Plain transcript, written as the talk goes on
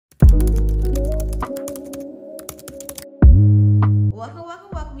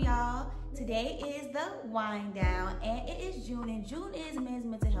Today is the wind down, and it is June, and June is Men's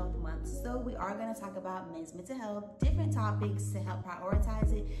Mental Health Month. So we are going to talk about men's mental health, different topics to help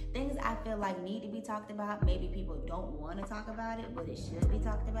prioritize it, things I feel like need to be talked about. Maybe people don't want to talk about it, but it should be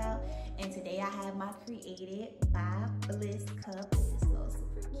talked about. And today I have my Created by Bliss cup. It's so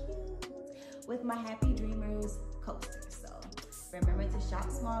super cute with my Happy Dreamers coaster. So remember to shop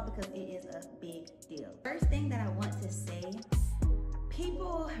small because it is a big deal. First thing that I want to say,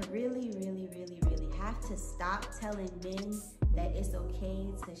 people really have to stop telling men that it's okay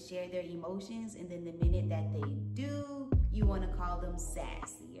to share their emotions, and then the minute that they do, you want to call them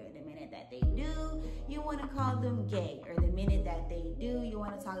sassy, or the minute that they do, you want to call them gay, or the minute that they do, you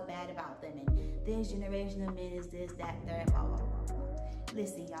want to talk bad about them, and this generation of men is this, that, third, blah, blah, blah.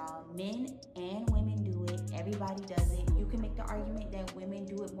 Listen, y'all, men and women do it. Everybody does it. You can make the argument that women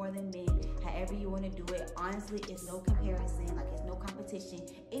do it more than men. However you want to do it. Honestly, it's no comparison. Like, it's no competition.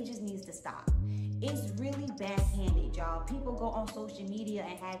 It just needs to stop. It's really backhanded, y'all. People go on social media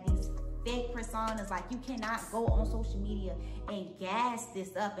and have these fake personas. Like, you cannot go on social media and gas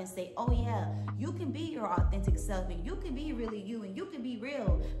this up and say, oh yeah, you can be your authentic self and you can be really you and you can be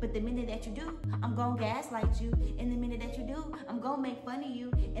real. But the minute that you do, I'm gonna gaslight you. And the minute that you do, I'm gonna make fun of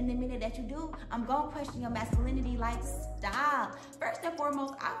you. And the minute that you do, I'm gonna question your masculinity. Like, stop. First and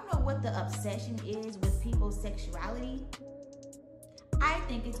foremost, I don't know what the obsession is with people's sexuality. I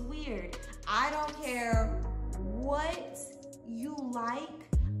think it's weird. I don't care what you like.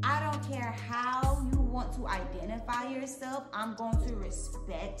 I don't care how you want to identify yourself. I'm going to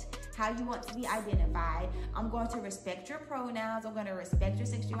respect how you want to be identified. I'm going to respect your pronouns. I'm going to respect your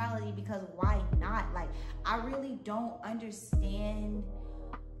sexuality, because why not? Like, I really don't understand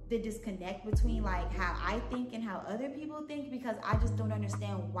the disconnect between like how I think and how other people think, because I just don't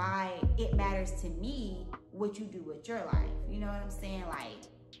understand why it matters to me what you do with your life. You know what I'm saying? Like,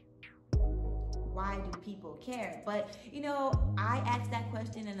 why do people care? But, you know, I ask that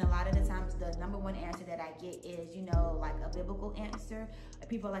question, and a lot of the times the number one answer that I get is, you know, like a biblical answer.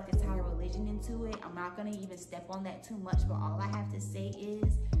 People like to tie religion into it. I'm not going to even step on that too much, but all I have to say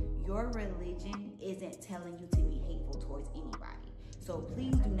is your religion isn't telling you to be hateful towards anybody. So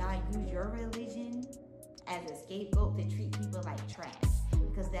please do not use your religion as a scapegoat to treat people like trash,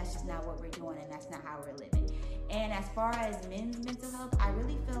 because that's just not what we're doing, and that's not how we're living. And as far as men's mental health, I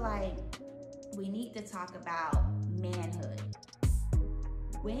really feel like we need to talk about manhood.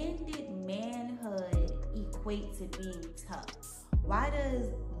 When did manhood equate to being tough? Why does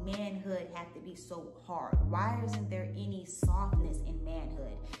manhood have to be so hard? Why isn't there any softness in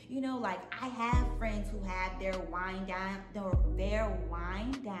manhood? You know, like, I have friends who have their wine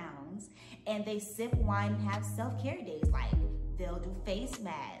downs, and they sip wine and have self-care days. Like, they'll do face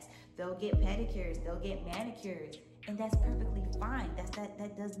masks, they'll get pedicures, they'll get manicures. And that's perfectly fine.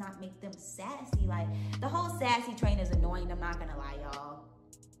 That does not make them sassy. Like, the whole sassy train is annoying. I'm not gonna lie, y'all.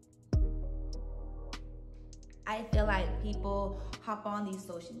 I feel like people hop on these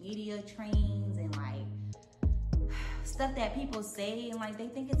social media trains and like stuff that people say, and like they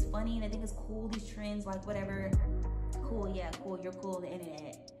think it's funny and they think it's cool, these trends, like whatever. Cool, yeah, cool, you're cool on the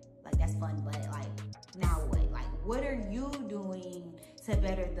internet. Like, that's fun, but like, now what? Like, what are you doing to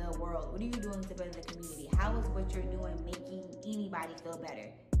better the world? What are you doing to better the community? How is what you're doing making anybody feel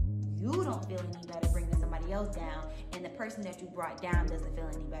better? You don't feel any better bringing somebody else down, and the person that you brought down doesn't feel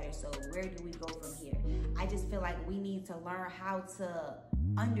any better. So where do we go from here? I just feel like we need to learn how to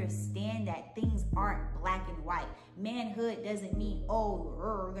understand that things aren't black and white. Manhood doesn't mean,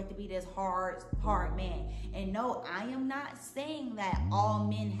 oh, you have to be this hard man. And no, I am not saying that all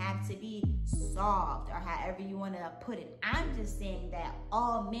men have to be soft, or however you want to put it. I'm just saying that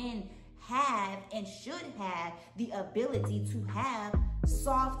all men have and should have the ability to have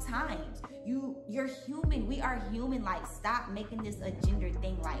soft times. You're human. We are human. Like, stop making this a gender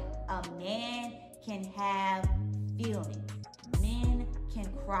thing. Like, a man can have feelings. Men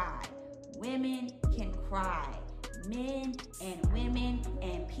can cry. Women can cry. Men and women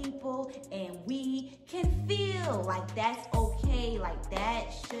and people and we can feel. Like, that's okay. Like, that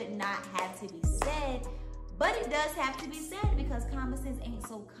should not have to be said. But it does have to be said, because common sense ain't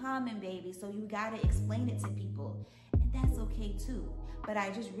so common, baby. So you gotta explain it to people. And that's okay too. But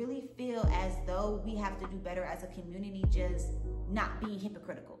I just really feel as though we have to do better as a community, just not being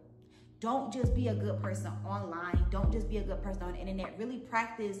hypocritical. Don't just be a good person online. Don't just be a good person on the internet. Really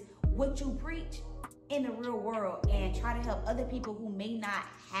practice what you preach in the real world, and try to help other people who may not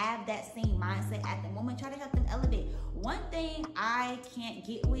have that same mindset at the moment. Try to help them elevate. One thing I can't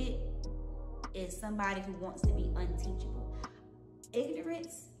get with is somebody who wants to be unteachable.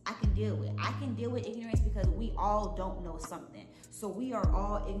 Ignorance, I can deal with. I can deal with ignorance because we all don't know something. So we are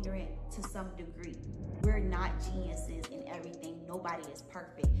all ignorant to some degree. We're not geniuses in everything. Nobody is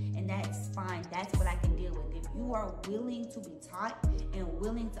perfect, and that's fine. That's what I can deal with. If you are willing to be taught and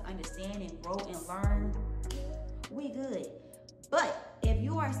willing to understand and grow and learn, we good. But if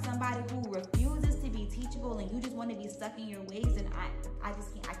you are somebody who refuses to be teachable and you just want to be stuck in your ways, then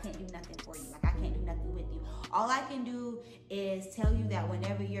I can't do nothing for you. Like, I can't do nothing with you. All I can do is tell you that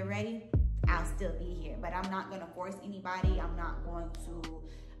whenever you're ready, I'll still be here. But I'm not going to force anybody. I'm not going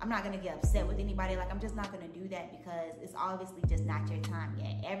to get upset with anybody. Like, I'm just not going to do that, because it's obviously just not your time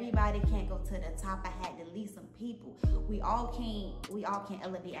yet. Everybody can't go to the top. I had to leave some people. We all can't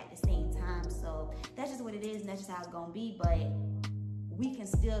elevate at the same time. So that's just what it is, and that's just how it's going to be. But we can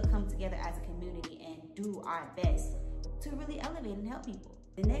still come together as a community and do our best to really elevate and help people.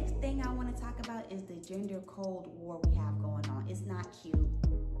 The next thing I want to talk about is the gender cold war we have going on. It's not cute.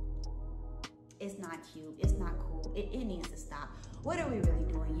 It's not cute. It's not cool. It needs to stop. What are we really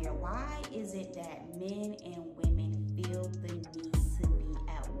doing here? Why is it that men and women feel the need to be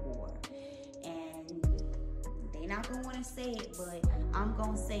at war? And they not gonna want to say it, but I'm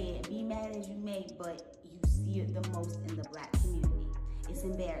gonna say it. Be mad as you may, but you see it the most in the Black community. It's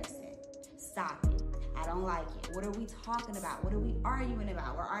embarrassing. Stop it. I don't like it. What are we talking about? What are we arguing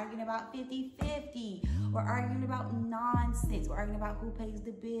about? We're arguing about 50-50. We're arguing about nonsense. We're arguing about who pays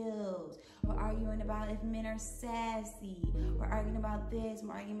the bills. We're arguing about if men are sassy. We're arguing about this.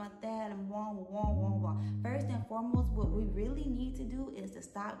 We're arguing about that. And wah. First and foremost, what we really need to do is to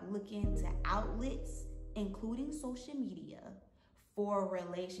stop looking to outlets, including social media, for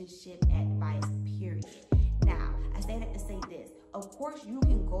relationship advice, period. Now, I say that to say this. Of course, you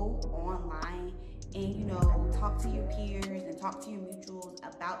can go online and, talk to your peers and talk to your mutuals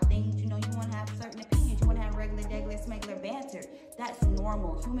about things. You want to have certain opinions. You want to have regular, smuggler banter. That's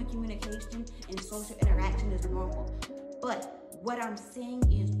normal. Human communication and social interaction is normal. But what I'm saying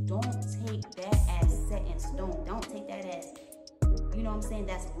is, don't take that as set in stone. Don't take that as,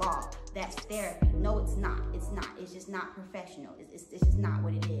 that's law. That's therapy. No, it's not. It's not. It's just not professional. It's just not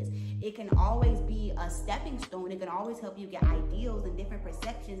what it is. It can always be a stepping stone. It can always help you get ideals and different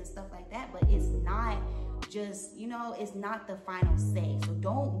perceptions and stuff like that. But it's not just, it's not the final say. So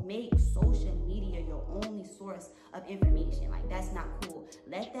don't make social media your only source of information. Like, that's not cool.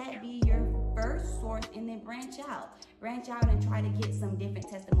 Let that be your first source, and then branch out. Branch out and try to get some different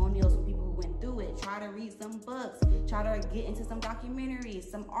testimonials from people who went through it. Try to read some books. Try to get into some documentaries,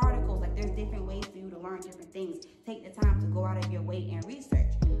 some articles. Like, there's different ways for you to learn different things. Take the time to go out of your way and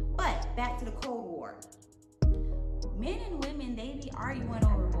research. But back to the Cold War. Men and women, they be arguing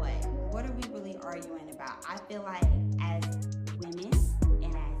over what? What are we really arguing about? I feel like as women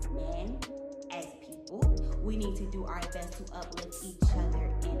and as men, as people, we need to do our best to uplift each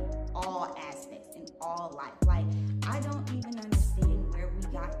other in all aspects, in all life. Like, I don't even understand where we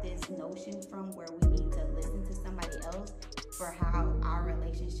got this notion from, where we need to listen to somebody else for how our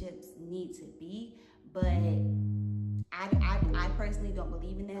relationships need to be. But I personally don't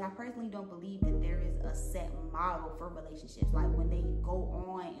believe in that. I personally don't believe that there is a set model for relationships. Like, when they go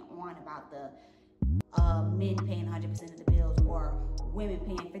on and on about the men paying 100% of the bills, or women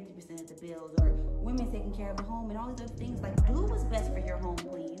paying 50% of the bills, or women taking care of the home, and all these other things. Like, do what's best for your home,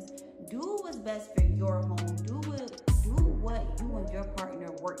 please. Do what's best for your home. Do what you and your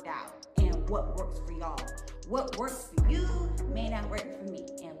partner worked out, and what works for y'all. What works for you may not work for me,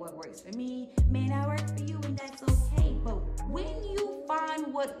 and what works for me may not work for you, and that's okay. But when you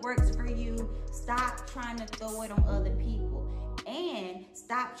find what works for you, stop trying to throw it on other people, and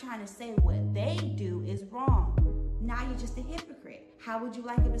stop trying to say what they do is wrong. Now you're just a hypocrite. How would you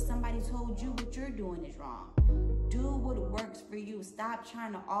like it if somebody told you what you're doing is wrong? Do what works for you. Stop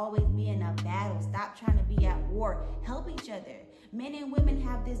trying to always be in a battle. Stop trying to be at war. Help each other. Men and women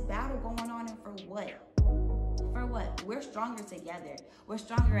have this battle going on, and for what? For what? We're stronger together. We're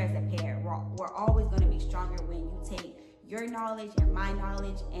stronger as a pair. We're always going to be stronger when you take your knowledge and my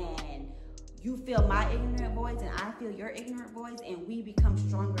knowledge, and you feel my ignorant voice and I feel your ignorant voice, and we become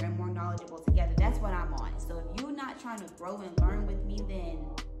stronger and more knowledgeable together. That's what I'm on. So if you're not trying to grow and learn with me, then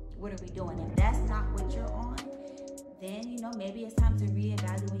what are we doing? If that's not what you're on, then, maybe it's time to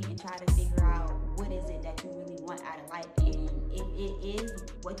reevaluate and try to figure out what is it that you really want out of life. And if it is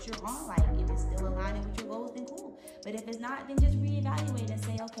what you're on, like, if it's still aligning with your goals, then cool. But if it's not, then just reevaluate and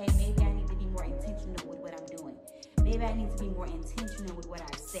say, okay, maybe I need to be more intentional with what I'm doing. Maybe I need to be more intentional with what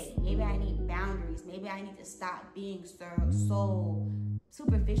I say. Maybe I need boundaries. Maybe I need to stop being so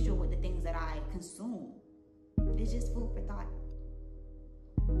superficial with the things that I consume. It's just food for thought.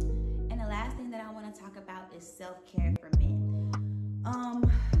 And the last thing that I want to talk about is self-care for men.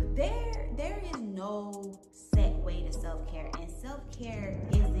 There is no set way to self-care, and self self-care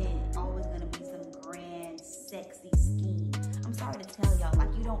isn't always gonna be some grand, sexy scheme. I'm sorry to tell y'all,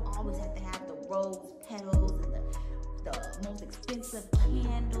 like, you don't always have to have the rose petals and the most expensive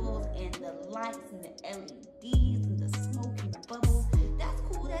candles and the lights and the LEDs and the smoky bubbles. That's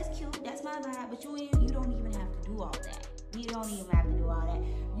cool, that's cute, that's my vibe, but you don't even have to do all that. You don't even have to do all that.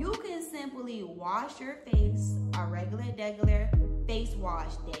 You can simply wash your face, a regular face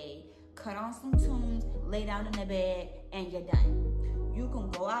wash day, cut on some tunes, lay down in the bed, and you're done. You can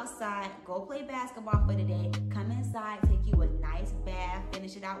go outside, go play basketball for the day, come inside, take you a nice bath,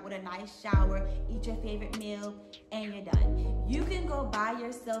 finish it out with a nice shower, eat your favorite meal, and you're done. You can go buy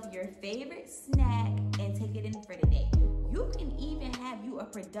yourself your favorite snack and take it in for the day. You can even have you a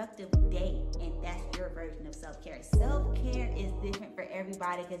productive day, and that's your version of self-care. Self-care is different for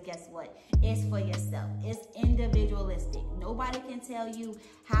everybody because guess what? It's for yourself. It's individualistic. Nobody can tell you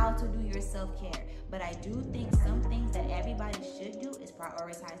how to do your self-care, but I do think some things that everybody should do is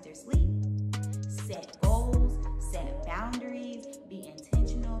prioritize their sleep, set goals, set boundaries, be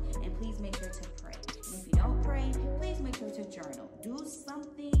intentional, and please make sure to pray. And if you don't pray, please make sure to journal. Do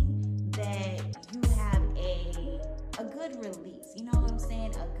something that you have a good release, you know what I'm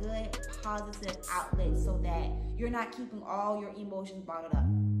saying? A good positive outlet so that you're not keeping all your emotions bottled up.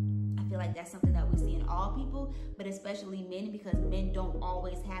 I feel like that's something that we see in all people, but especially men, because men don't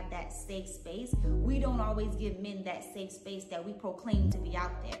always have that safe space. We don't always give men that safe space that we proclaim to be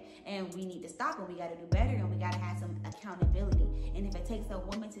out there, and we need to stop it. We got to do better, and we got to have some accountability. And if it takes a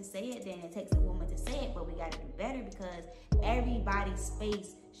woman to say it, then it takes a woman to say it, but we got to do better because everybody's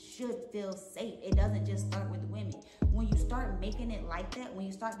space should feel safe. It doesn't just start with women. When you start making it like that, when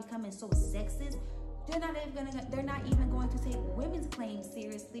you start becoming so sexist, they're not even going to take women's claims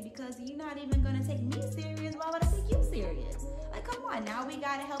seriously because you're not even going to take me serious. Why would I take you serious? Like, come on, now we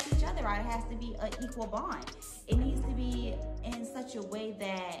got to help each other out. It has to be an equal bond. It needs to be in such a way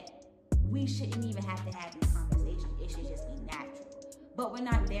that we shouldn't even have to have these conversations. It should just be natural. But we're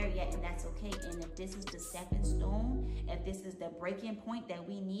not there yet, and that's okay. And if this is the stepping stone, if this is the breaking point that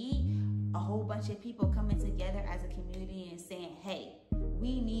we need, a whole bunch of people coming together as a community and saying, hey,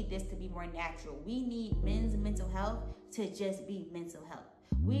 we need this to be more natural. We need men's mental health to just be mental health.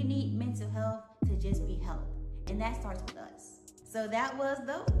 We need mental health to just be health. And that starts with us. So that was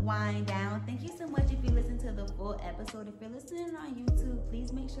the wind down. Thank you so much if you listened to the full episode. If you're listening on YouTube,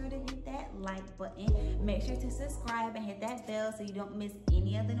 please make sure to hit that like button. Make sure to subscribe and hit that bell so you don't miss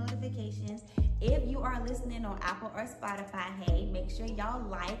any of the notifications. If you are listening on Apple or Spotify, hey, make sure y'all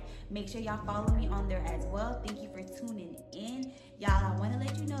like. Make sure y'all follow me on there as well. Thank you for tuning in. Y'all, I want to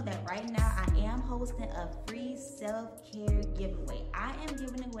let you know that right now I am hosting a free self-care giveaway. I am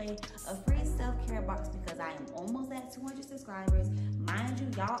giving away a free self-care box because I am almost at 200 subscribers. Mind you,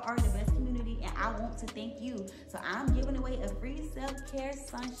 y'all are the best community and I want to thank you. So I'm giving away a free self-care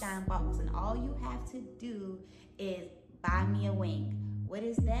sunshine box, and all you have to do is buy me a wing. What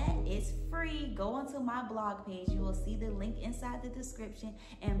is that? It's free. Go onto my blog page. You will see the link inside the description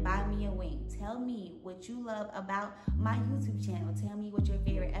and buy me a wing. Tell me what you love about my YouTube channel. Tell me what your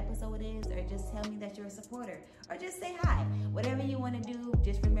favorite episode is, or just tell me that you're a supporter, or just say hi. Whatever you want to do,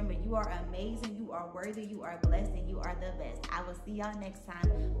 just remember you are amazing, you are worthy, you are blessed, and you are the best. I will see y'all next time.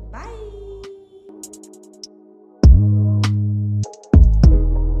 Bye.